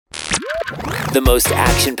The most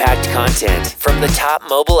action-packed content from the top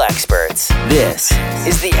mobile experts. This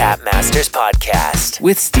is the App Masters Podcast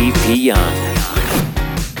with Steve P. Young.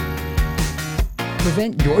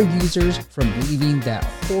 Prevent your users from leaving that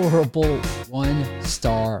horrible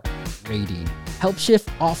 1-star rating. Helpshift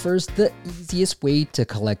offers the easiest way to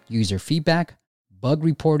collect user feedback, bug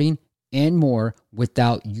reporting, and more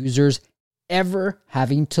without users ever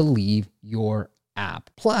having to leave your app.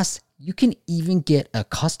 Plus, you can even get a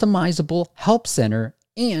customizable help center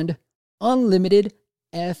and unlimited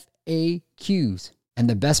FAQs. And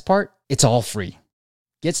the best part, it's all free.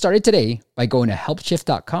 Get started today by going to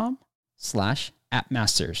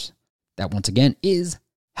helpshift.com/appmasters. That once again is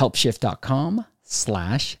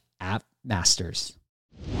helpshift.com/appmasters.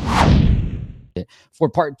 For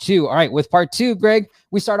part two. All right, with part two, Greg,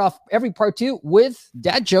 we start off every part two with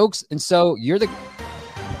dad jokes. And so you're the...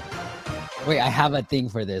 Wait, I have a thing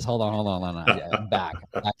for this. Hold on. Yeah, I'm back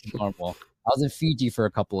to normal. I was in Fiji for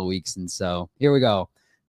a couple of weeks, and so here we go.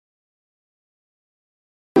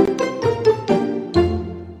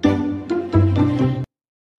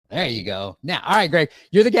 There you go. Now, all right, Greg,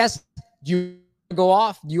 you're the guest. Do you go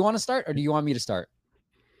off? Do you want to start, or do you want me to start?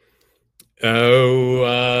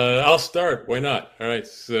 I'll start. Why not? All right.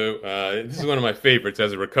 So this is one of my favorites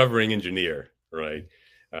as a recovering engineer, right?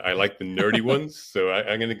 I like the nerdy ones. So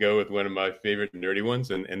I'm going to go with one of my favorite nerdy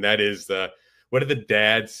ones. And that is, what did the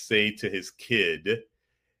dad say to his kid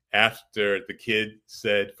after the kid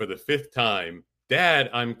said for the 5th time, "Dad,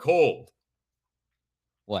 I'm cold"?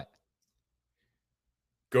 What?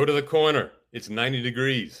 Go to the corner. It's 90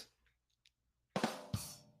 degrees.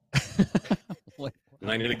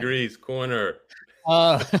 90 degrees, corner.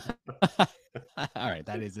 All right,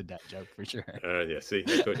 that is a dad joke for sure. Yeah, see,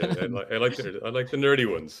 I like the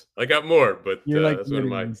nerdy ones. I got more, but that's one of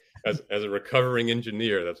my as a recovering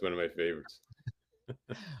engineer, that's one of my favorites.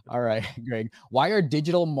 All right, Greg. Why are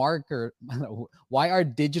digital marketers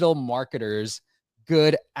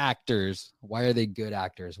good actors? Why are they good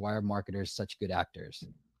actors? Why are marketers such good actors?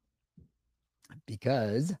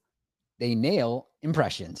 Because they nail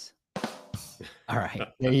impressions. All right,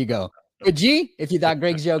 there you go. Good G. If you thought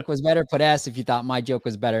Greg's joke was better, put S. If you thought my joke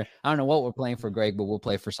was better, I don't know what we're playing for Greg, but we'll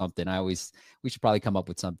play for something. We should probably come up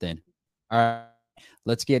with something. All right,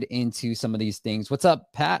 let's get into some of these things. What's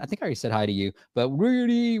up, Pat? I think I already said hi to you, but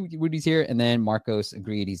Rudy's here. And then Marcos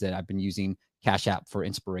agreed. He said, I've been using Cash App for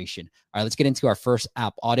inspiration. All right, let's get into our first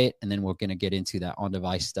app audit. And then we're going to get into that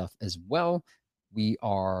on-device stuff as well.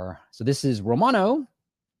 So this is Romano.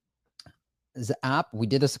 This app, we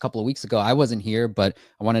did this a couple of weeks ago. I wasn't here, but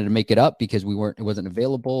I wanted to make it up because it wasn't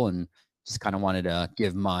available, and just kind of wanted to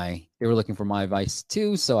they were looking for my advice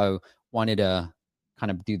too. So I wanted to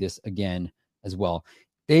kind of do this again as well.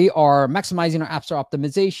 They are maximizing our App Store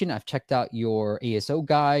optimization. I've checked out your ASO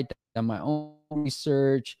guide, done my own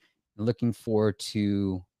research, and looking forward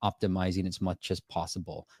to optimizing as much as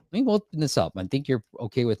possible. Let me open this up. I think you're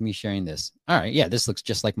okay with me sharing this. All right. Yeah, this looks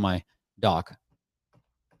just like my doc.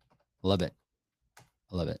 Love it.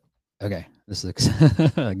 Okay, this looks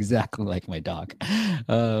exactly like my doc.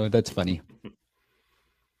 Oh, that's funny.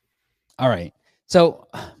 All right. So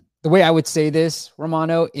the way I would say this,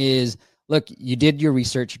 Romano, is, look, you did your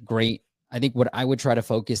research. Great. I think what I would try to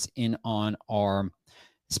focus in on are,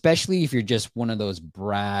 especially if you're just one of those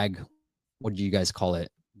what do you guys call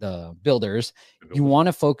it? The builders. You want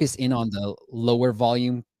to focus in on the lower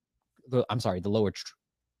volume. The lower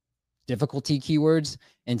difficulty keywords.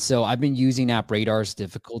 And so I've been using App Radar's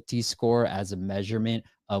difficulty score as a measurement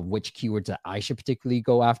of which keywords that I should particularly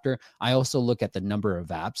go after. I also look at the number of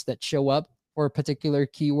apps that show up for a particular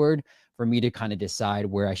keyword for me to kind of decide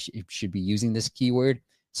where I should be using this keyword.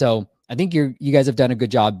 So I think you guys have done a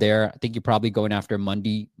good job there. I think you're probably going after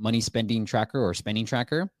money spending tracker or spending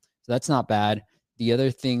tracker. So that's not bad. The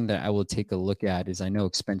other thing that I will take a look at is, I know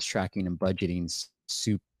expense tracking and budgeting is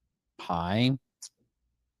super high.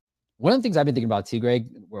 One of the things I've been thinking about too, Greg,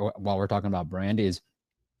 while we're talking about brand, is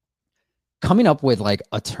coming up with like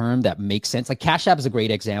a term that makes sense. Like Cash App is a great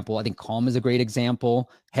example. I think Calm is a great example.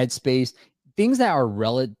 Headspace, things that are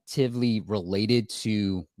relatively related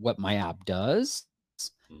to what my app does,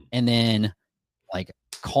 and then like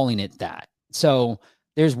calling it that. So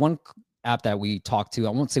there's one app that we talked to. I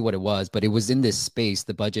won't say what it was, but it was in this space,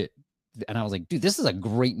 the budget. And I was like, dude, this is a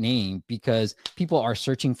great name because people are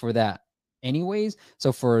searching for that anyways.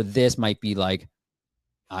 So for this might be like,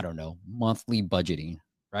 I don't know, monthly budgeting,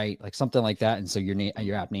 right? Like something like that. And so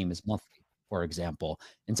your app name is monthly, for example.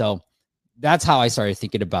 And so that's how I started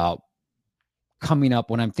thinking about coming up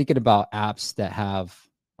when I'm thinking about apps that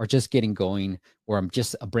are just getting going, or I'm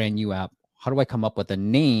just a brand new app. How do I come up with a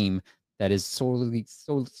name that is solely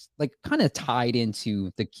so like kind of tied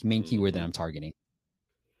into the main keyword that I'm targeting.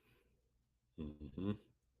 Mm-hmm.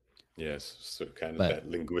 Yes, so kind of But that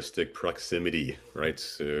linguistic proximity, right?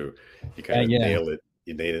 So you kind of yeah. nail it.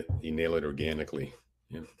 You nail it organically.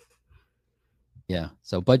 Yeah. Yeah.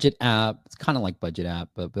 So budget app, it's kind of like budget app,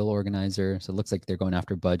 but bill organizer. So it looks like they're going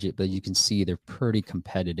after budget, but you can see they're pretty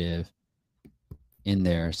competitive in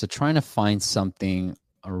there. So trying to find something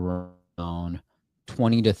around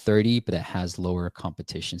 20 to 30, but it has lower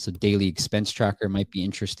competition. So daily expense tracker might be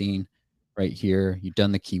interesting right here. You've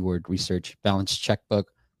done the keyword research. Balance checkbook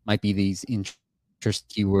might be these interest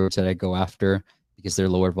keywords that I go after because they're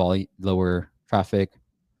lower volume, lower traffic.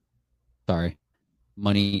 Sorry.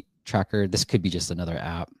 Money tracker. This could be just another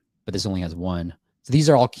app, but this only has one. So these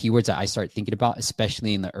are all keywords that I start thinking about,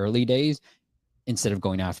 especially in the early days, instead of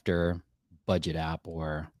going after budget app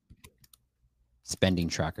or spending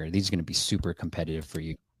tracker. These are going to be super competitive for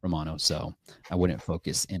you, Romano. So I wouldn't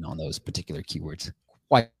focus in on those particular keywords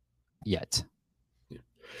quite yet. Yeah.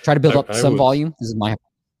 Try to build up some was, volume. This is my,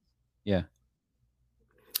 yeah.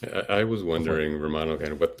 I was wondering, Romano,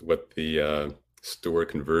 kind of what the store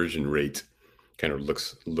conversion rate kind of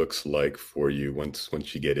looks like for you once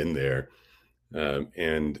you get in there.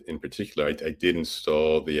 And in particular, I did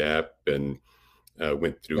install the app and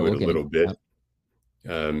went through it a little bit.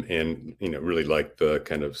 And really like the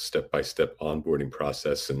kind of step-by-step onboarding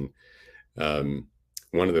process. And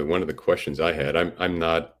one of the questions I had, I'm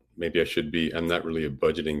not, maybe I should be, I'm not really a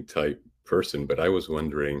budgeting type person, but I was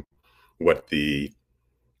wondering what the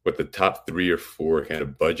top 3 or 4 kind of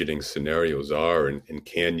budgeting scenarios are, and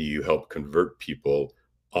can you help convert people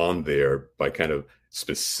on there by kind of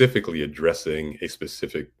specifically addressing a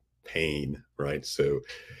specific pain, right? So,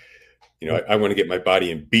 I want to get my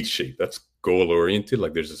body in beach shape. That's goal oriented.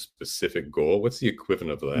 Like there's a specific goal. What's the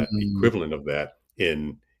equivalent of that?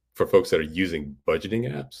 In for folks that are using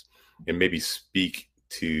budgeting apps, and maybe speak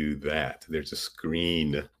to that. There's a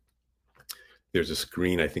screen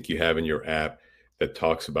I think you have in your app that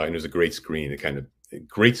talks about, and there's a great screen, a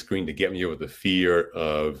great screen to get me over the fear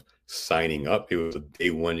of signing up. It was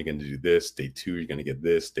day 1, you're going to do this, day 2, you're going to get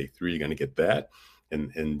this, day 3, you're going to get that.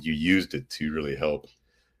 And you used it to really help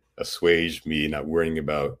assuage me not worrying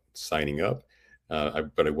about signing up.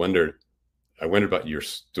 But I wonder about your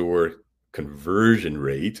store conversion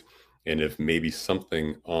rate, and if maybe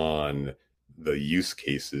something on the use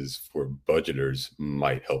cases for budgeters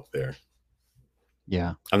might help there.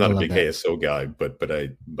 Yeah, I'm not a big ASO guy, but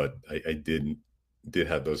I did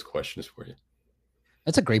have those questions for you.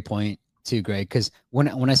 That's a great point too, Greg. Because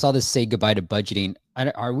when I saw this say goodbye to budgeting,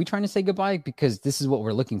 are we trying to say goodbye? Because this is what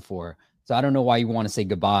we're looking for. So I don't know why you want to say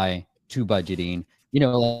goodbye to budgeting.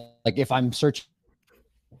 Like if I'm searching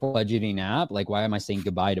for a budgeting app, like why am I saying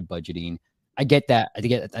goodbye to budgeting? I get that. I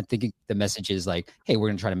think the message is like, hey, we're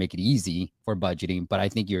gonna try to make it easy for budgeting, but I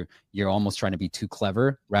think you're almost trying to be too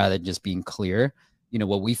clever rather than just being clear.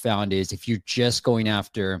 What we found is if you're just going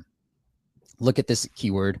after, look at this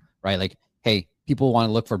keyword, right? Like, hey, people want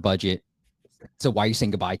to look for budget. So why are you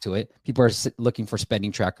saying goodbye to it? People are looking for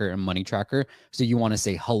spending tracker and money tracker. So you want to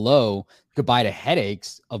say hello, goodbye to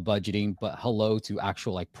headaches of budgeting, but hello to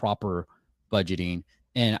actual like proper budgeting.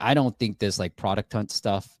 And I don't think this like product hunt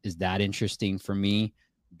stuff is that interesting for me,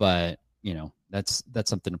 but that's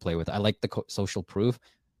something to play with. I like the social proof,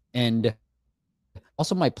 and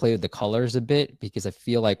also might play with the colors a bit because I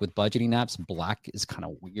feel like with budgeting apps, black is kind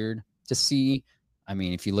of weird to see. I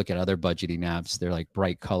mean, if you look at other budgeting apps, they're like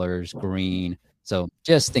bright colors, green. So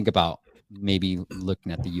just think about maybe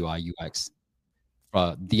looking at the UI, UX,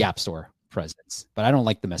 the App Store presence. But I don't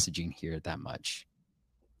like the messaging here that much.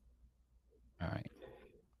 All right.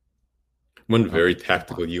 One very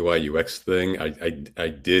tactical UI, UX thing, I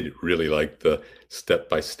did really like the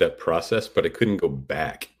step-by-step process, but I couldn't go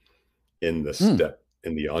back in the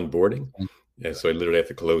in the onboarding. And so I literally have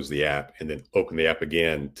to close the app and then open the app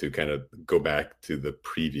again to kind of go back to the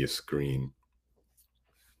previous screen.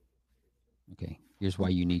 Okay. Here's why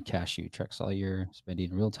you need Cashew. Tracks all your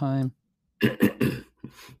spending in real time.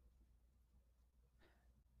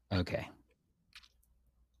 Okay.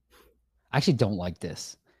 I actually don't like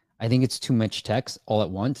this. I think it's too much text all at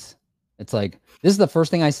once. It's like, this is the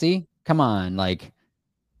first thing I see. Come on. Like,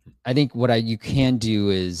 I think what you can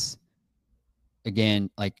do is, again,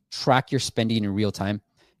 like track your spending in real time.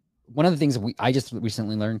 One of the things that I just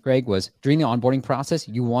recently learned, Greg, was during the onboarding process,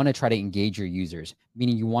 you want to try to engage your users,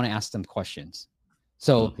 meaning you want to ask them questions.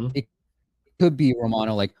 So it could be,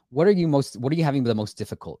 Romano, like, what are you having the most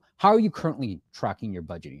difficult? How are you currently tracking your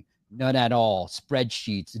budgeting? None at all.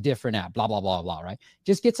 Spreadsheets, different app, blah, blah, blah, blah, right?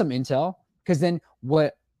 Just get some intel, because then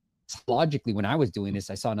what logically, when I was doing this,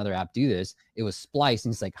 I saw another app do this. It was Splice,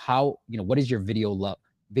 and it's like, how, what is your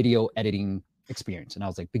video editing experience? And I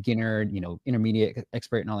was like, beginner, intermediate,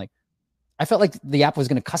 expert, and I felt like the app was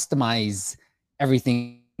going to customize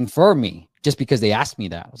everything for me just because they asked me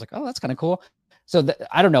that. I was like, oh, that's kind of cool. So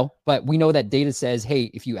I don't know, but we know that data says,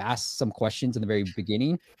 hey, if you ask some questions in the very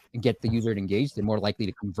beginning and get the user engaged, they're more likely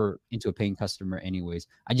to convert into a paying customer anyways.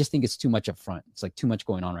 I just think it's too much up front. It's like too much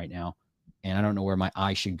going on right now, and I don't know where my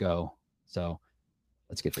eye should go. So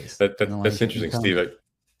let's get this. That's interesting, Steve.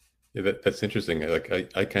 That's interesting.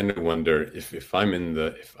 Like I kind of wonder if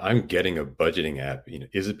I'm getting a budgeting app,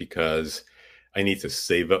 is it because I need to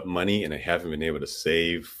save up money and I haven't been able to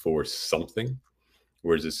save for something?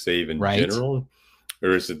 Or is it save in general?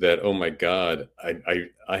 Or is it that, oh my God,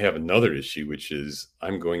 I have another issue, which is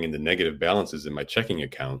I'm going into negative balances in my checking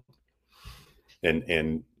account.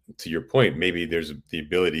 And to your point, maybe there's the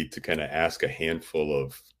ability to kind of ask a handful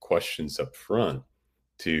of questions up front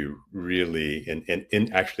to really,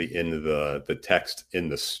 and actually in the text in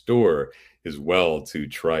the store as well, to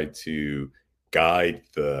try to guide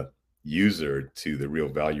the user to the real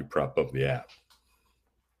value prop of the app.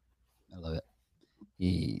 I love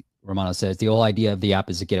it. Romano says the whole idea of the app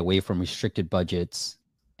is to get away from restricted budgets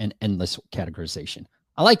and endless categorization.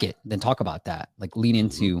 I like it. Then talk about that. Like lean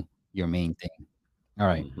into your main thing. All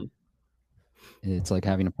right. It's like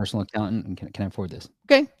having a personal accountant and can I afford this?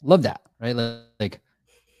 Okay. Love that. Right. Like,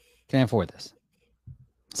 can I afford this?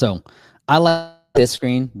 So I like this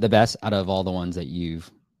screen the best out of all the ones that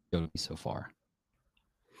you've showed me so far.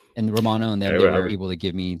 And Romano and them, they were able to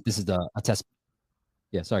give me, this is a test.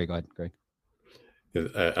 Yeah. Sorry. Go ahead, Greg.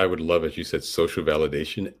 I would love it. You said social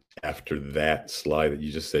validation after that slide that you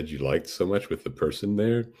just said you liked so much with the person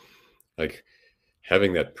there. Like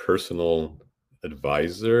having that personal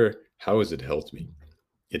advisor, how has it helped me?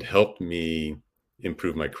 It helped me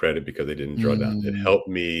improve my credit because I didn't draw down. It helped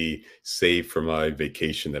me save for my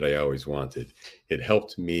vacation that I always wanted. It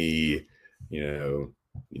helped me,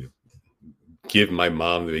 give my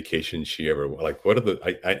mom the vacation she ever, like what are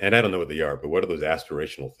and I don't know what they are, but what are those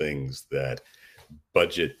aspirational things that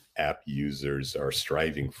budget app users are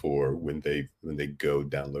striving for when they go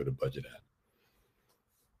download a budget app?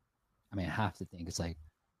 I mean, I have to think it's like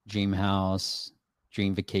dream house,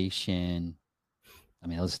 dream vacation. I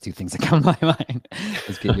mean, those are two things that come to my mind.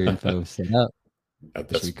 Let's get your info set up.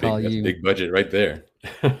 That's big budget right there.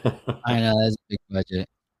 I know, that's a big budget.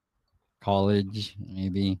 College,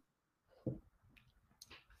 maybe.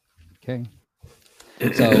 Okay.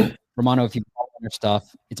 So Romano, if you your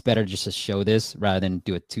stuff, it's better just to show this rather than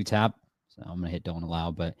do a 2-tap. So I'm gonna hit don't allow,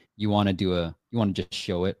 but you want to just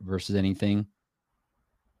show it versus anything.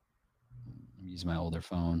 I'm using my older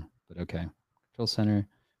phone, but okay. Control center,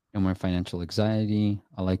 no more financial anxiety.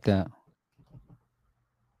 I like that.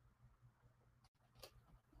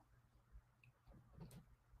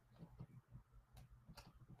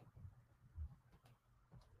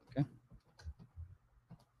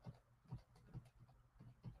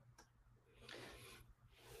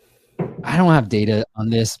 I don't have data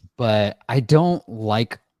on this, but I don't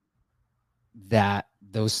like that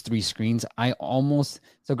those 3 screens.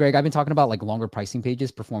 So Greg, I've been talking about like longer pricing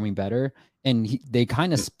pages performing better, and they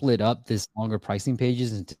kind of split up this longer pricing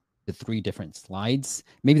pages into 3 different slides.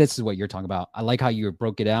 Maybe this is what you're talking about. I like how you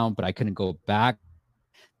broke it down, but I couldn't go back.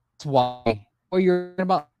 That's why. Or you're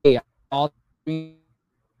about all the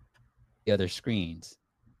other screens.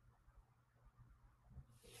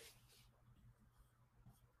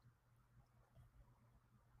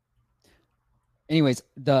 Anyways,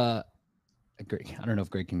 Greg, I don't know if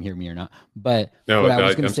Greg can hear me or not, but no,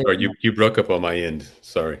 I'm sorry. You broke up on my end.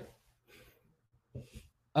 Sorry.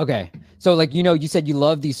 Okay, so like you said you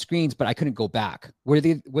love these screens, but I couldn't go back. Was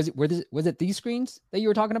it these screens that you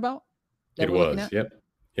were talking about? It was.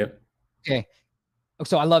 Yep. Okay,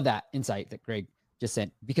 so I love that insight that Greg just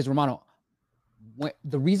said, because Romano,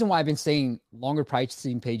 the reason why I've been saying longer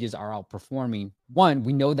pricing pages are outperforming, 1,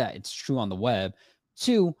 we know that it's true on the web.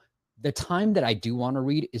 2, the time that I do want to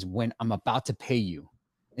read is when I'm about to pay you.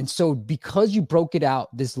 And so because you broke it out,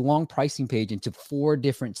 this long pricing page, into 4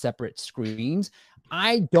 different separate screens,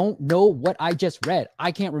 I don't know what I just read.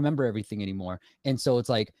 I can't remember everything anymore. And so it's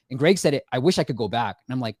like, and Greg said it, I wish I could go back.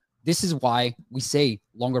 And I'm like, this is why we say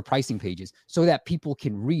longer pricing pages, so that people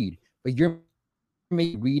can read. But you're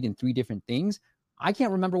making me read in 3 different things. I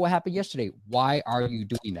can't remember what happened yesterday. Why are you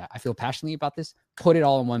doing that? I feel passionately about this. Put it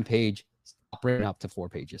all on 1 page. Stop bringing it up to 4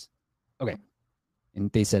 pages. Okay.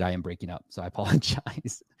 And they said I am breaking up, so I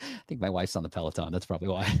apologize. I think my wife's on the Peloton. That's probably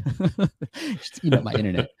why. She's eating up my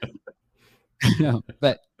internet.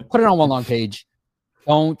 But put it on 1 long page.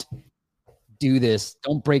 Don't do this.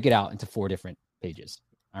 Don't break it out into 4 different pages.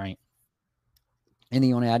 All right. Anything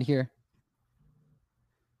you want to add here?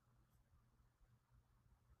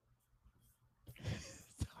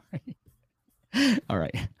 Sorry. All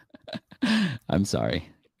right. I'm sorry.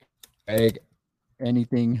 Greg,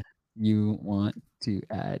 anything you want to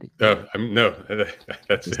add? No, no,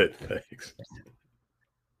 that's it. Thanks.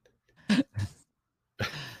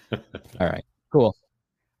 All right, cool.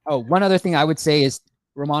 Oh, one other thing I would say is,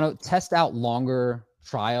 Romano, test out longer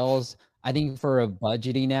trials. I think for a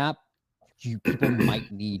budgeting app, people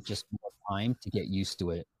might need just more time to get used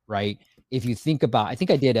to it, right? If you think about, I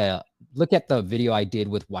think I did look at the video I did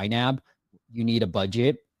with YNAB. You need a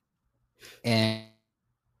budget, and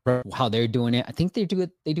how they're doing it. I think they do a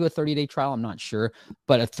 30-day trial. I'm not sure,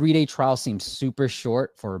 but a 3-day trial seems super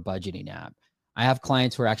short for a budgeting app. I have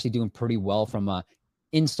clients who are actually doing pretty well from a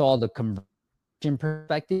install to conversion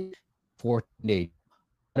perspective. 14 days.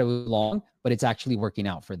 It was long, but it's actually working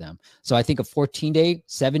out for them. So I think a 14-day,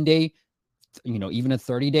 7-day, even a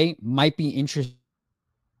 30-day might be interesting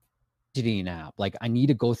in an app. Like, I need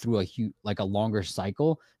to go through a longer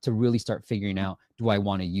cycle to really start figuring out, do I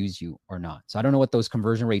want to use you or not? So I don't know what those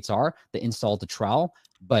conversion rates are, the install to trial,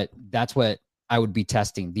 but that's what I would be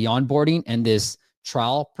testing, the onboarding and this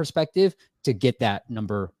trial perspective to get that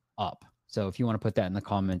number up. So if you want to put that in the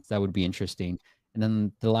comments, that would be interesting. And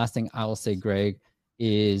then the last thing I will say, Greg,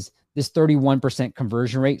 is this 31%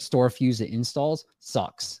 conversion rate, StoreFuse to installs,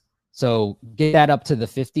 sucks. So get that up to the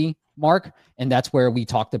 50 mark. And that's where we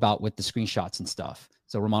talked about with the screenshots and stuff.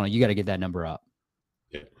 So Romano, you got to get that number up.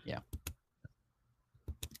 Yeah.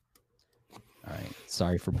 All right.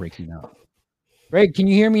 Sorry for breaking up. Greg, can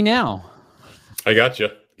you hear me now? I got you.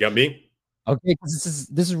 You got me? Okay. This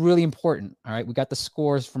is really important. All right. We got the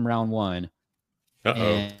scores from round 1.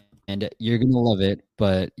 And you're going to love it,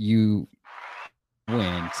 but you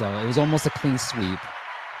win. So it was almost a clean sweep.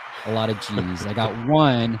 A lot of G's. I got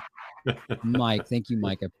 1. Mike, thank you,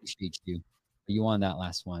 Mike. I appreciate you. You won that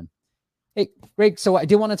last one. Hey, Greg. So I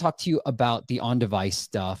did want to talk to you about the on-device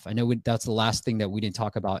stuff. I know that's the last thing that we didn't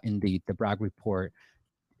talk about in the Bragg report.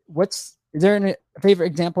 Is there a favorite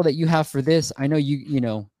example that you have for this? I know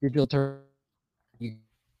digital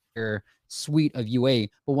your suite of UA,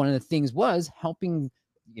 but one of the things was helping.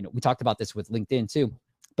 We talked about this with LinkedIn too,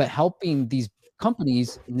 but helping these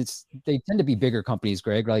companies, and they tend to be bigger companies,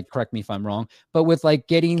 Greg, like, correct me if I'm wrong, but with like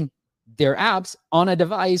getting their apps on a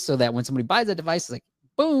device so that when somebody buys a device, it's like,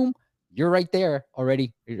 boom, you're right there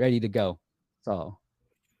already, ready to go. So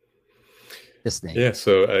this thing. Yeah.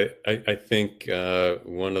 So I think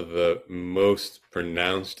one of the most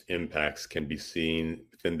pronounced impacts can be seen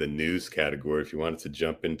within the news category. If you wanted to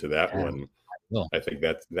jump into that one, I think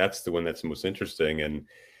that's the one that's most interesting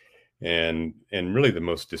and really the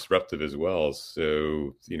most disruptive as well.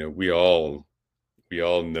 So, we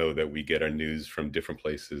all know that we get our news from different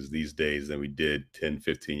places these days than we did 10,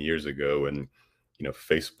 15 years ago. And,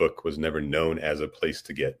 Facebook was never known as a place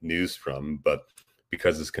to get news from, but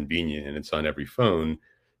because it's convenient and it's on every phone,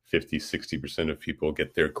 50, 60% of people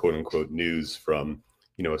get their quote unquote news from,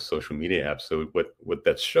 a social media app. So what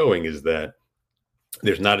that's showing is that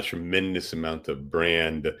there's not a tremendous amount of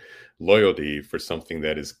brand loyalty for something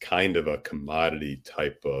that is kind of a commodity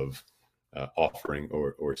type of offering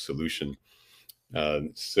or solution.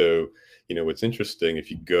 So, what's interesting,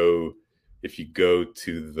 if you go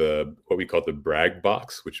to what we call the Bragg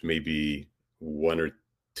box, which may be 1 or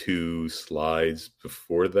 2 slides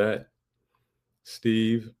before that,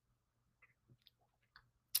 Steve,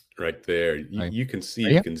 right there, you can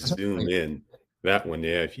see, you can zoom in that one.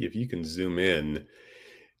 Yeah. If you can zoom in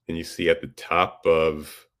and you see at the top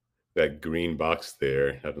of that green box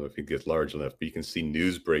there, I don't know if it gets large enough, but you can see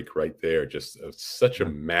Newsbreak right there. Just such a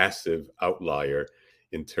massive outlier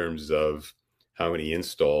in terms of how many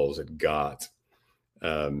installs it got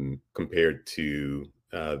compared to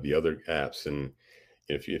the other apps. And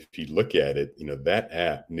if you look at it, that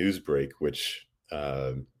app, Newsbreak, which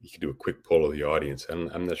you can do a quick poll of the audience.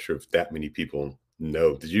 I'm not sure if that many people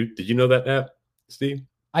know. Did you know that app, Steve?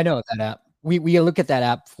 I know that app. We look at that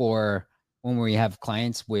app for when we have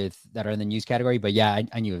clients that are in the news category. But yeah,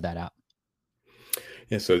 I knew of that app.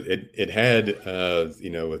 Yeah, so it had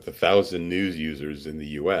with 1,000 news users in the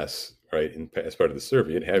U.S. right, as part of the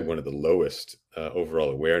survey, it had one of the lowest overall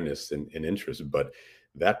awareness and interest. But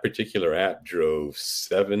that particular app drove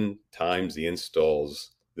 7 times the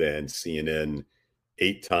installs than CNN,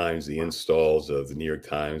 8 times the installs of the New York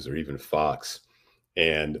Times or even Fox,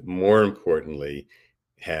 and more importantly,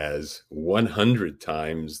 has 100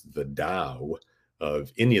 times the Dow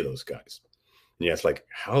of any of those guys. And yeah, it's like,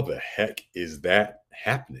 how the heck is that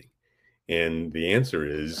happening? And the answer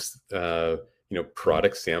is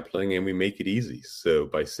product sampling, and we make it easy. So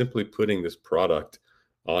by simply putting this product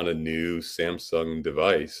on a new Samsung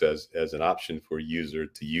device as an option for a user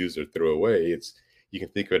to use or throw away, you can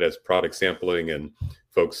think of it as product sampling, and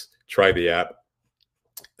folks try the app.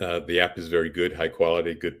 The app is very good, high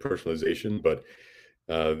quality, good personalization, but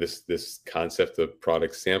this concept of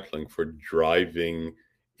product sampling for driving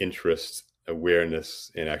interest,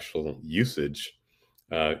 awareness, and actual usage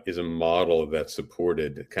is a model that's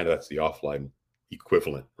supported. That's the offline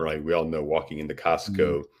equivalent, right? We all know, walking into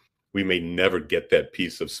Costco, we may never get that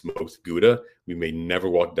piece of smoked Gouda. We may never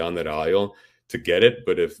walk down that aisle to get it,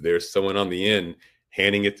 but if there's someone on the end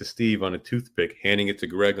handing it to Steve on a toothpick, handing it to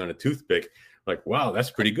Greg on a toothpick, like, wow, that's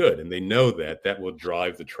pretty good. And they know that will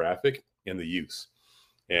drive the traffic and the use.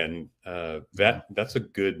 And that's a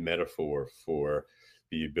good metaphor for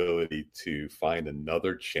the ability to find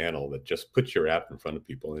another channel that just puts your app in front of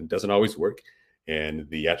people. And it doesn't always work. And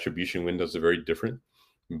the attribution windows are very different.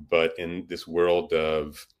 But in this world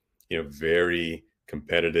of, very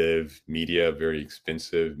competitive media, very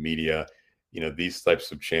expensive media, these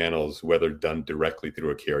types of channels, whether done directly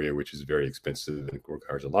through a carrier, which is very expensive and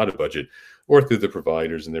requires a lot of budget, or through the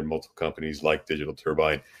providers, and there are multiple companies like Digital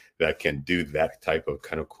Turbine that can do that type of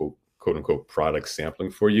kind of quote unquote product sampling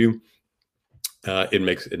for you. It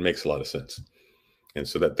makes a lot of sense. And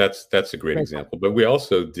so that's a great example. But we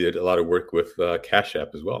also did a lot of work with Cash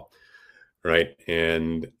App as well, right?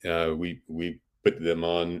 And we put them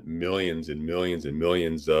on millions and millions and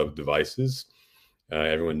millions of devices.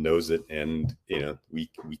 Everyone knows it, and we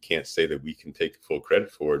can't say that we can take full credit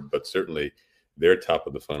for it, but certainly their top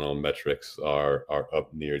of the funnel metrics are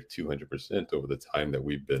up near 200% over the time that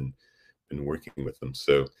we've been working with them.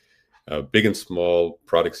 So big and small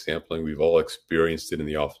product sampling, we've all experienced it in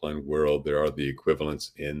the offline world. There are the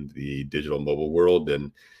equivalents in the digital mobile world,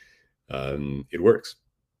 and it works.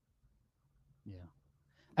 Yeah,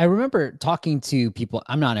 I remember talking to people.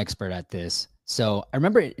 I'm not an expert at this, so I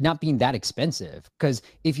remember it not being that expensive, because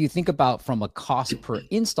if you think about from a cost per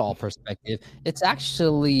install perspective, it's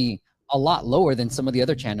actually a lot lower than some of the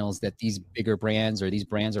other channels that these bigger brands or these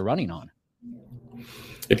brands are running on.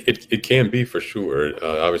 It can be, for sure.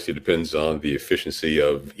 Obviously, it depends on the efficiency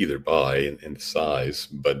of either buy and the size,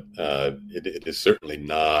 but it is certainly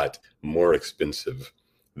not more expensive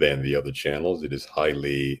than the other channels. It is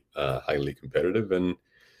highly competitive, and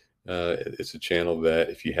it's a channel that,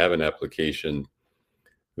 if you have an application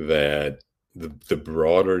that the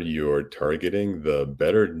broader you're targeting, the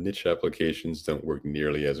better. Niche applications don't work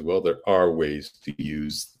nearly as well. There are ways to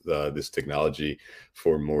use this technology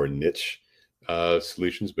for more niche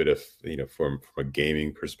solutions, but if from a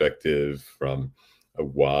gaming perspective, from a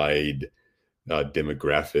wide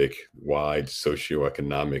demographic, wide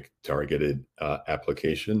socioeconomic targeted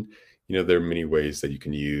application, there are many ways that you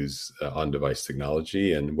can use on-device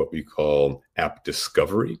technology and what we call app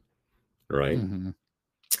discovery, right? Mm-hmm.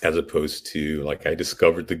 As opposed to, like, I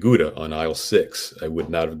discovered the Gouda on aisle 6. I would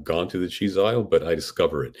not have gone to the cheese aisle, but I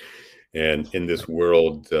discover it. And in this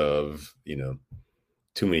world of,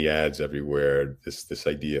 too many ads everywhere, this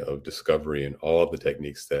idea of discovery and all of the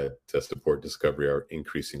techniques that support discovery are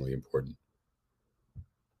increasingly important.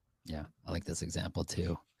 Yeah, I like this example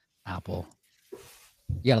too. Apple.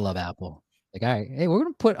 You gotta love Apple. Like, all right, hey,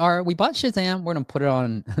 we bought Shazam. We're gonna put it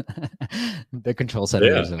on the control center.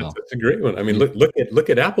 Yeah, that's a great one. I mean, look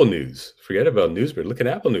at Apple News. Forget about Newsbreak. Look at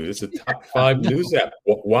Apple News. It's a top 5 news app.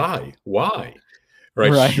 Why?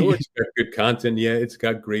 Right. Sure, it's got good content. Yeah, it's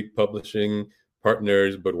got great publishing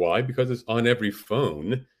partners, but why? Because it's on every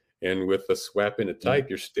phone, and with a swap and a type,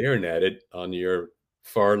 you're staring at it on your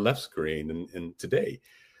far left screen. And today.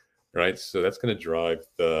 Right. So that's going to drive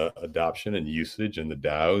the adoption and usage and the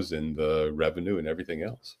DAOs and the revenue and everything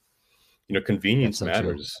else. Convenience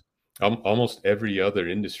matters. Almost every other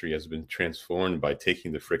industry has been transformed by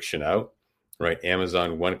taking the friction out. Right.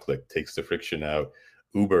 Amazon one-click takes the friction out.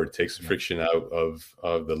 Uber takes the friction out of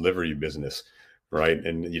the delivery business. Right.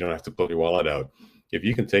 And you don't have to pull your wallet out. If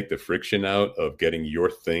you can take the friction out of getting your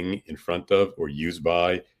thing in front of or used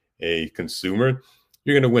by a consumer,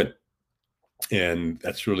 you're going to win. And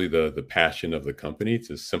that's really the passion of the company,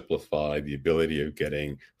 to simplify the ability of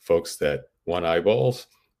getting folks that want eyeballs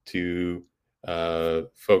to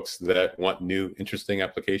folks that want new, interesting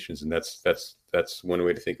applications. And that's one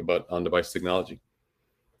way to think about on-device technology.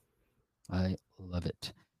 I love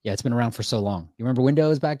it. Yeah, it's been around for so long. You remember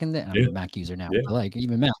Windows back in the? I'm a Mac user now. Yeah. But like,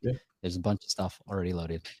 even Mac, there's a bunch of stuff already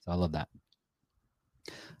loaded. So I love that.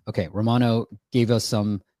 Okay, Romano gave us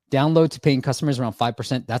some download to paying customers around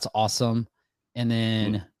 5%. That's awesome. And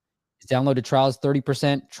then downloaded trials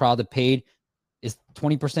 30%, trial to paid is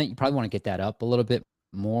 20%. You probably want to get that up a little bit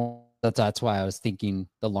more. that's why I was thinking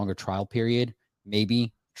the longer trial period,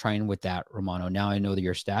 maybe trying with that, Romano. Now I know that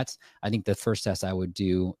your stats. I think the first test I would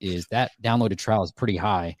do is that downloaded trial is pretty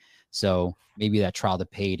high. So maybe that trial to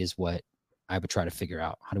paid is what I would try to figure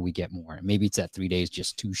out. How do we get more? Maybe it's at 3 days,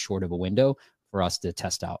 just too short of a window for us to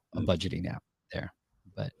test out a budgeting app there.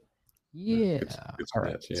 But yeah. Good all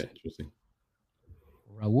right. Yeah, interesting.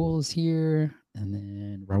 Raul's here. And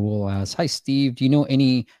then Raul asks, hi, Steve. Do you know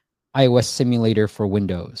any iOS simulator for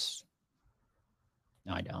Windows?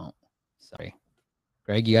 No, I don't. Sorry.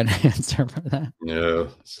 Greg, you got an answer for that? No,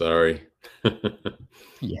 sorry.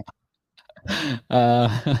 Yeah.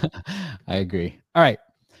 I agree. All right.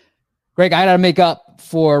 Greg, I got to make up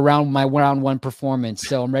for my round one performance.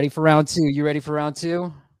 So I'm ready for round two. You ready for round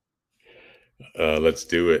two? Let's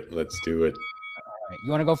do it. Let's do it. All right.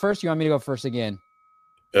 You want to go first? You want me to go first again?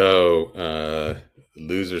 Oh,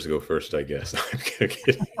 losers go first, I guess.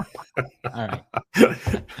 All right.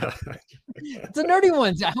 It's a nerdy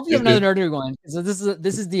one. I hope you have another nerdy one. So this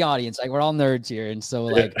is the audience. Like, we're all nerds here, and so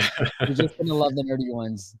like you're just gonna love the nerdy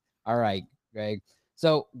ones. All right, Greg.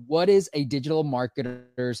 So, what is a digital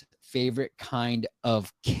marketer's favorite kind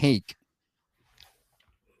of cake?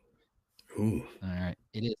 Ooh. All right,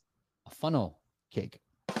 it is a funnel cake.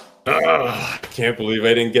 I can't believe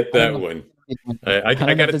I didn't get that one. I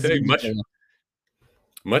got to say,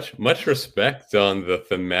 much respect on the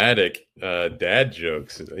thematic dad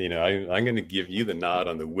jokes. You know, I'm going to give you the nod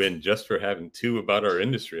on the win just for having two about our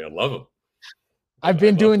industry. I love them. I've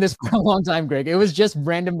been doing this for a long time, Greg. It was just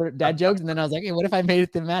random dad jokes, and then I was like, hey, what if I made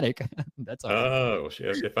it thematic? That's all. Oh,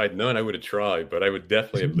 if I'd known, I would have tried, but I would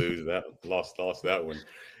definitely have lost that one.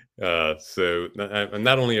 So I'm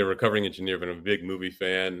not only a recovering engineer, but I'm a big movie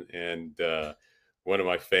fan, and one of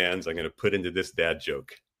my fans I'm going to put into this dad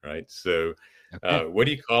joke, right? So okay. What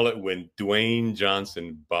do you call it when Dwayne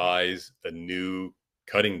Johnson buys a new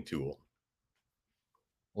cutting tool?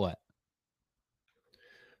 What?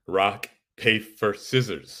 Rock, paper,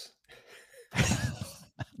 scissors.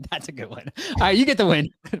 That's a good one. All right, you get the win.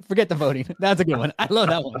 Forget the voting. That's a good one. I love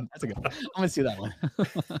that one. That's a good one. I'm going to see that one.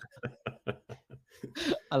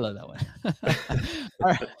 I love that one.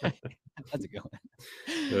 All right. That's a good one.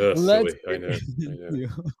 Silly. I know.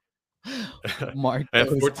 Mark, I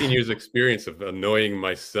have 14 years experience of annoying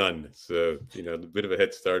my son. So, you know, a bit of a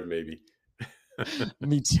head start, maybe.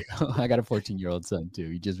 Me too. I got a 14-year-old son too.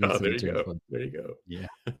 He just there you go. There you go. Yeah.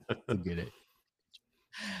 Get it.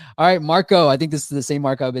 All right, Marco. I think this is the same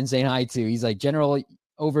Marco I've been saying hi to. He's like general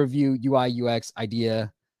overview, UI, UX,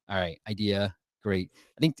 idea. All right, idea. Great.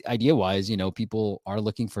 I think idea wise, you know, people are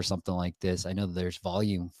looking for something like this. I know there's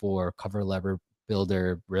volume for cover letter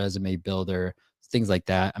builder, resume builder, things like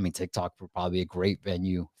that. I mean, TikTok would probably be a great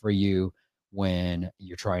venue for you when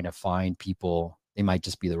you're trying to find people. They might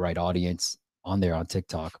just be the right audience on there on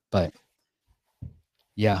TikTok. But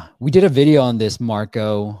yeah, we did a video on this,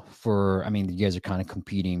 Marco, I mean, you guys are kind of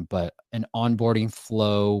competing, but an onboarding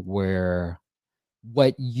flow where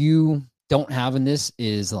what you don't have in this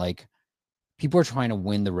is like, people are trying to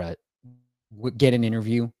win get an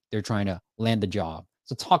interview. They're trying to land the job.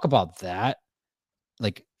 So talk about that.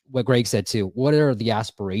 Like what Greg said too. What are the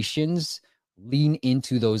aspirations? Lean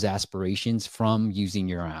into those aspirations from using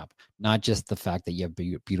your app, not just the fact that you have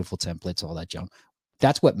beautiful templates, all that junk.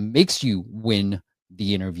 That's what makes you win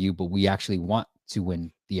the interview, but we actually want to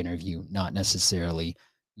win the interview, not necessarily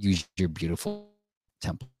use your beautiful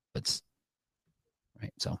templates.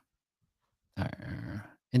 Right. So,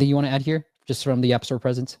 anything you want to add here? Just from the App Store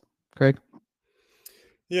presence, Craig?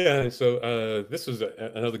 Yeah, so this was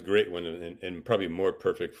another great one, and probably more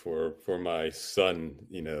perfect for my son.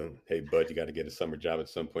 You know, hey, bud, you got to get a summer job at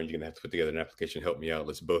some point. You're going to have to put together an application. Help me out.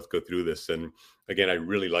 Let's both go through this. And again, I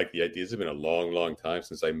really like the ideas. It's been a long, long time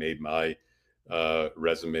since I made my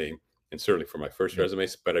resume, and certainly for my first resume.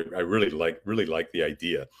 But I really like the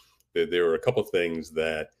idea. There were a couple of things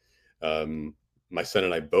that my son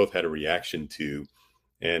and I both had a reaction to.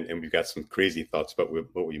 And we've got some crazy thoughts about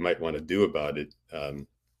what we might want to do about it.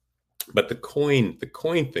 But the coin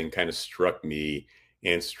thing kind of struck me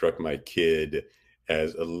and struck my kid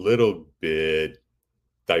as a little bit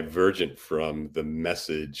divergent from the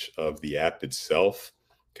message of the app itself.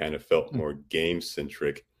 Kind of felt more game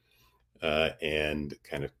centric and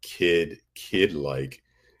kind of kid-like.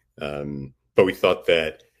 But we thought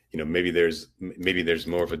that, you know, maybe there's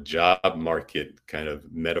more of a job market kind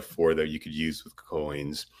of metaphor that you could use with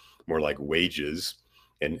coins, more like wages,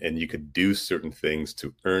 and you could do certain things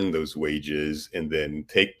to earn those wages, and then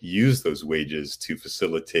use those wages to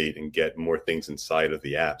facilitate and get more things inside of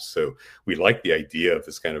the app. So we like the idea of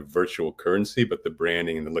this kind of virtual currency, but the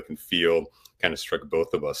branding and the look and feel kind of struck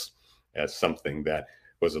both of us as something that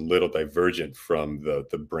was a little divergent from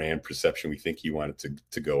the brand perception we think you wanted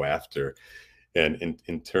to go after. And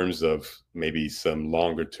in terms of maybe some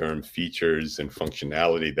longer term features and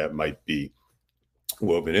functionality that might be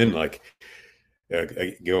woven in, like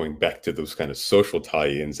going back to those kind of social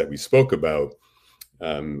tie-ins that we spoke about,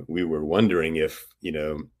 we were wondering if,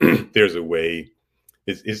 there's a way,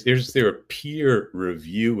 is there a peer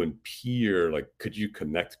review and peer, like, could you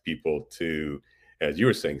connect people to, as you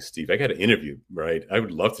were saying, Steve, I got an interview, right? I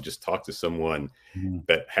would love to just talk to someone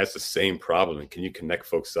that has the same problem. And can you connect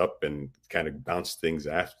folks up and kind of bounce things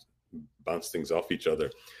off each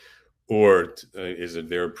other? Or is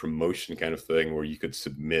there a promotion kind of thing where you could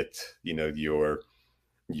submit, your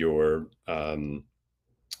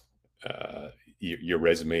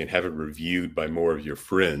resume and have it reviewed by more of your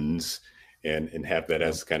friends, and have that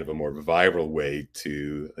as kind of a more viral way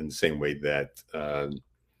to, in the same way that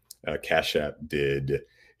Cash App did?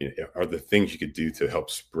 Are there things you could do to help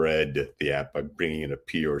spread the app by bringing in a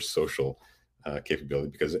peer or social capability?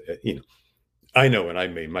 Because I know when I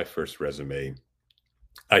made my first resume,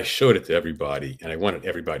 I showed it to everybody and I wanted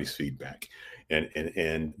everybody's feedback,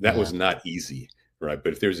 and that was not easy, right?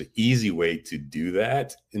 But if there's an easy way to do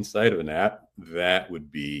that inside of an app, that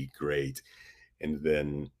would be great. And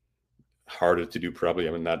then harder to do probably.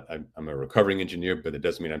 I'm a recovering engineer, but it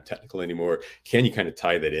doesn't mean I'm technical anymore. Can you kind of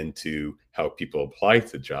tie that into how people apply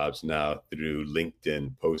to jobs now through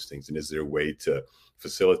LinkedIn postings? And is there a way to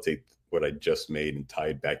facilitate what I just made and tie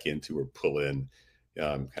it back into, or pull in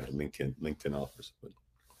kind of LinkedIn offers? But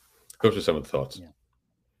those are some of the thoughts. Yeah.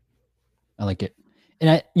 I like it.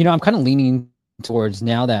 And I'm kind of leaning towards,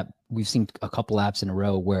 now that we've seen a couple apps in a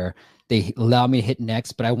row where they allow me to hit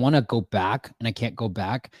next, but I want to go back and I can't go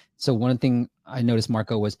back. So one thing I noticed,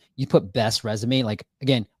 Marco, was you put best resume. Like,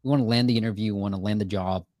 again, we want to land the interview, we want to land the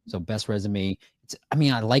job. So best resume.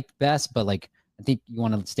 I like best, but like, I think you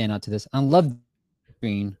want to stand out to this. I love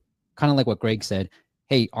green, kind of like what Greg said.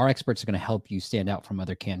 Hey, our experts are going to help you stand out from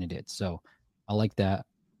other candidates. So I like that.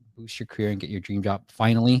 Boost your career and get your dream job.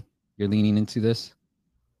 Finally, you're leaning into this.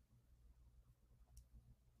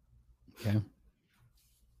 Okay.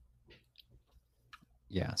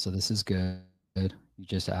 Yeah, so this is good. You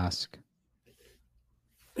just ask.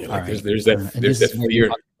 Yeah, like there's that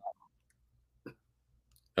fear.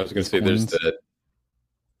 I was going to say there's that.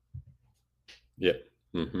 Yeah.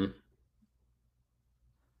 Mm-hmm.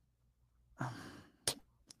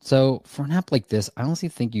 So for an app like this, I honestly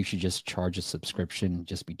think you should just charge a subscription and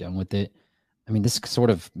just be done with it. I mean, this sort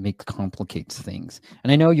of complicates things.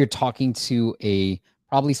 And I know you're talking to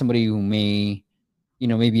probably somebody who may,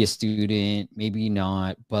 maybe a student, maybe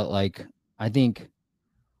not, but like, I think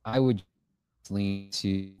I would lean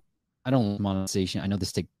to, I don't want monetization. I know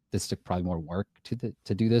this took probably more work to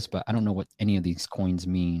do this, but I don't know what any of these coins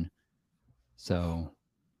mean. So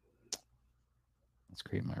let's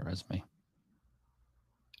create my resume.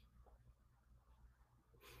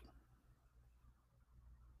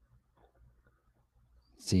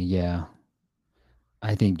 See, yeah,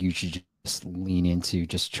 I think you should just lean into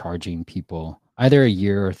just charging people either a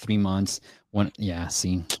year or 3 months.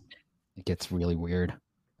 See, it gets really weird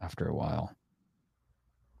after a while.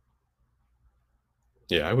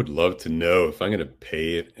 Yeah, I would love to know if I'm going to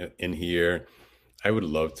pay it in here. I would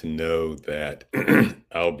love to know that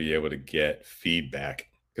I'll be able to get feedback,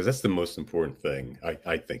 because that's the most important thing,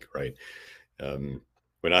 I think, right?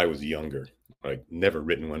 When I was younger, I'd never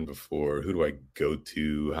written one before. Who do I go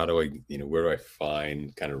to? How do I, where do I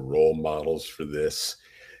find kind of role models for this?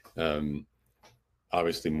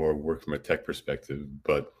 Obviously more work from a tech perspective,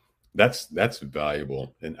 but that's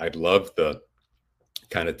valuable. And I'd love the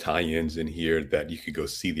kind of tie-ins in here that you could go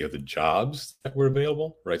see the other jobs that were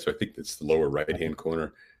available, right? So I think that's the lower right-hand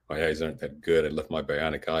corner. My eyes aren't that good. I left my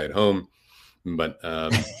bionic eye at home, but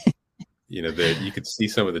you could see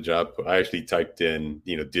some of the job. I actually typed in,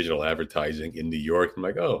 digital advertising in New York. I'm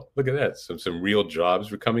like, oh, look at that. Some real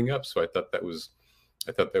jobs were coming up. So I thought that was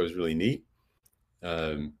really neat.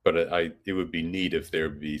 But it would be neat if there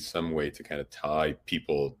would be some way to kind of tie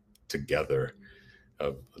people together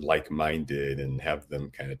of like-minded and have them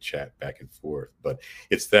kind of chat back and forth. But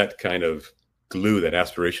it's that kind of glue, that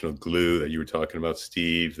aspirational glue that you were talking about,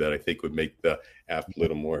 Steve, that I think would make the app a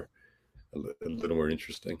little more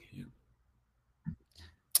interesting.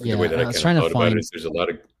 Yeah, the way that I was trying to find it, there's a lot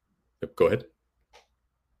of. Go ahead.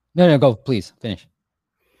 No, go. Please finish.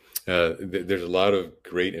 There's a lot of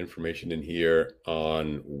great information in here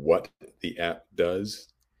on what the app does.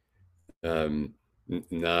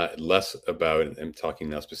 Not less about. I'm talking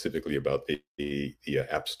now specifically about the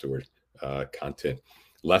App Store content.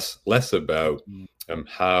 Less about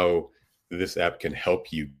how this app can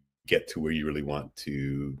help you get to where you really want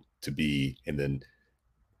to be. And then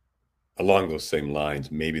along those same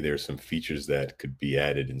lines, maybe there's some features that could be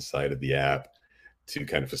added inside of the app to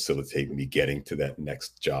kind of facilitate me getting to that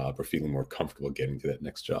next job or feeling more comfortable getting to that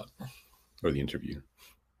next job or the interview.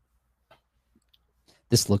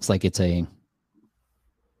 This looks like it's a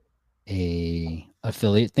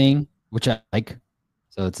affiliate thing, which I like.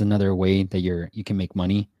 So it's another way that you can make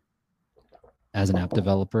money as an app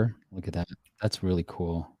developer. Look at that. That's really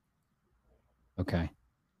cool. Okay.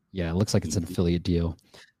 Yeah, it looks like it's an affiliate deal.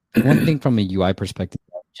 One thing from a UI perspective,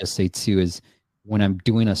 I would just say too, is when I'm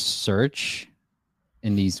doing a search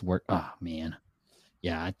in these oh man.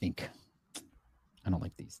 Yeah, I don't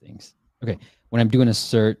like these things. Okay. When I'm doing a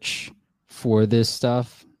search for this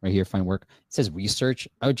stuff right here, find work, it says research.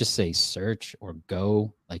 I would just say search or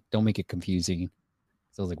go. Like, don't make it confusing.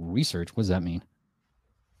 So I was like, research, what does that mean?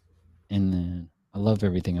 And then I love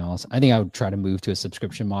everything else. I think I would try to move to a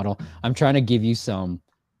subscription model. I'm trying to give you some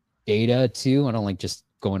data too. I don't like just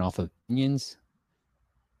going off of opinions,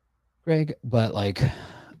 Greg, but like,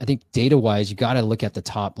 I think data wise, you got to look at the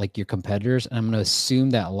top, like your competitors. And I'm going to assume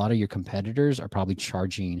that a lot of your competitors are probably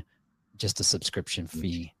charging just a subscription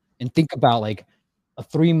fee. And think about like a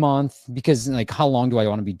 3-month, because like, how long do I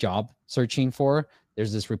want to be job searching for?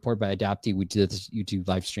 There's this report by Adaptee. We did this YouTube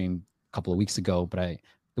live stream a couple of weeks ago, but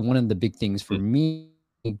one of the big things for me,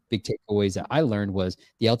 big takeaways that I learned was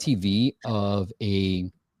the LTV of a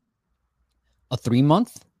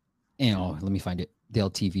 3-month, and let me find it. The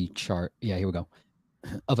LTV chart. Yeah, here we go.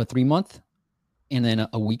 Of a 3-month, and then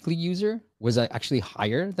a weekly user was actually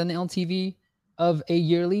higher than the LTV of a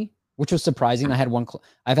yearly, which was surprising.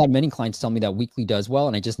 I've had many clients tell me that weekly does well,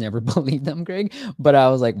 and I just never believed them, Greg. But I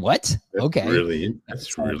was like, what? Okay.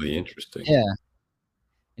 That's really interesting. Yeah.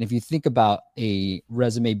 And if you think about a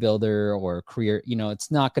resume builder or a career,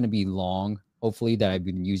 it's not going to be long, hopefully, that I've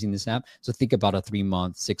been using this app. So think about a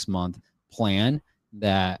 3-month, 6-month plan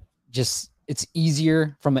that just, it's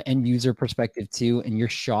easier from an end user perspective too. And your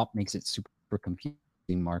shop makes it super confusing,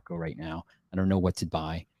 Marco, right now. I don't know what to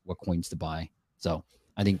buy, what coins to buy. So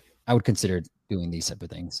I think I would consider doing these type of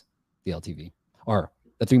things, the LTV or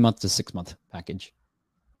the 3-month to 6-month package.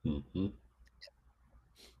 Mm-hmm.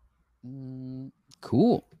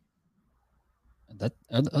 Cool. That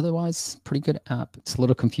otherwise pretty good app. It's a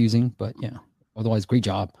little confusing, but yeah, otherwise great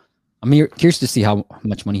job. I'm curious to see how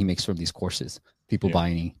much money he makes from these courses. People buy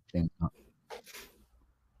anything.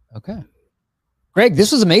 Okay. Greg,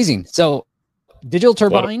 this was amazing. So Digital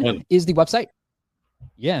Turbine is the website.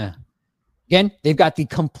 Yeah. Again, they've got the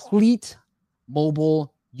complete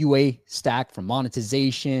mobile UA stack from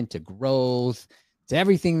monetization to growth to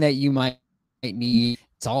everything that you might need.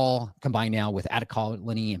 It's all combined now with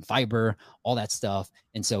Adcolony and Fiber, all that stuff.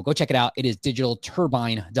 And so go check it out. It is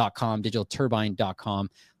digitalturbine.com, digitalturbine.com.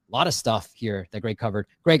 A lot of stuff here that Greg covered.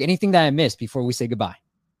 Greg, anything that I missed before we say goodbye?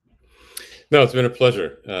 No, it's been a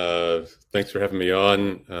pleasure. Thanks for having me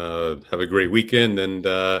on. Have a great weekend, and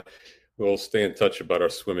we'll stay in touch about our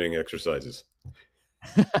swimming exercises.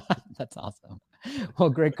 That's awesome.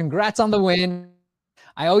 Well, Greg, congrats on the win.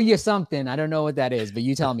 I owe you something. I don't know what that is, but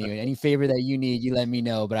you tell me. Any favor that you need, you let me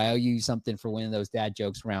know. But I owe you something for winning those dad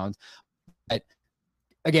jokes rounds. But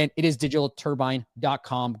again, it is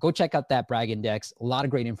digitalturbine.com. Go check out that brag index. A lot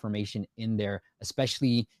of great information in there,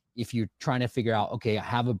 especially if you're trying to figure out, okay, I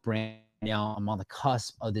have a brand now. I'm on the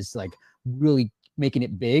cusp of this, like really making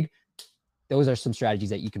it big. Those are some strategies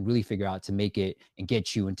that you can really figure out to make it and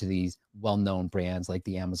get you into these well-known brands like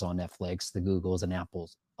the Amazon, Netflix, the Googles, and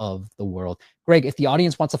Apples of the world. Greg, if the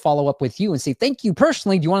audience wants to follow up with you and say thank you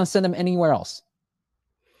personally, do you want to send them anywhere else?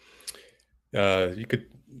 You could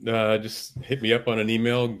just hit me up on an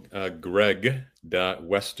email,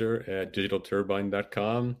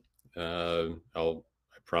 greg.wester@digitalturbine.com. I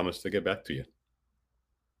promise to get back to you.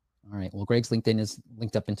 All right. Well, Greg's LinkedIn is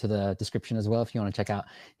linked up into the description as well if you want to check out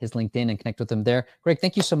his LinkedIn and connect with him there. Greg,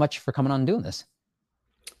 thank you so much for coming on and doing this.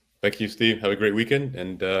 Thank you, Steve. Have a great weekend,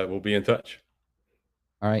 and we'll be in touch.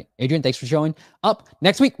 All right. Adrian, thanks for showing up.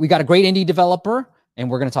 Next week, we got a great indie developer, and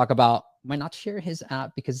we're going to talk about, might not share his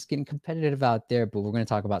app because it's getting competitive out there, but we're going to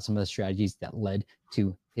talk about some of the strategies that led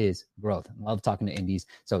to his growth. I love talking to indies.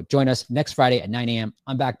 So join us next Friday at 9 a.m.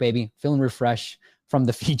 I'm back, baby. Feeling refreshed from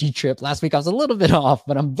the Fiji trip. Last week I was a little bit off,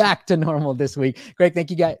 but I'm back to normal this week. Greg, thank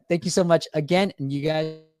you guys. Thank you so much again. And you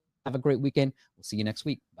guys have a great weekend. We'll see you next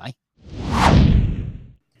week. Bye.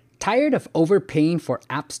 Tired of overpaying for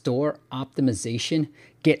App Store optimization?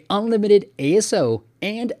 Get unlimited ASO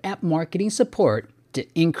and app marketing support to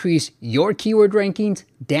increase your keyword rankings,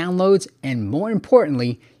 downloads, and more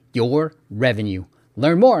importantly, your revenue.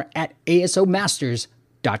 Learn more at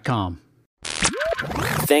asomasters.com.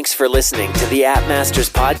 Thanks for listening to the App Masters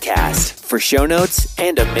podcast. For show notes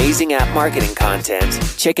and amazing app marketing content,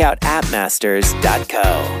 check out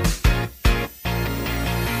appmasters.co.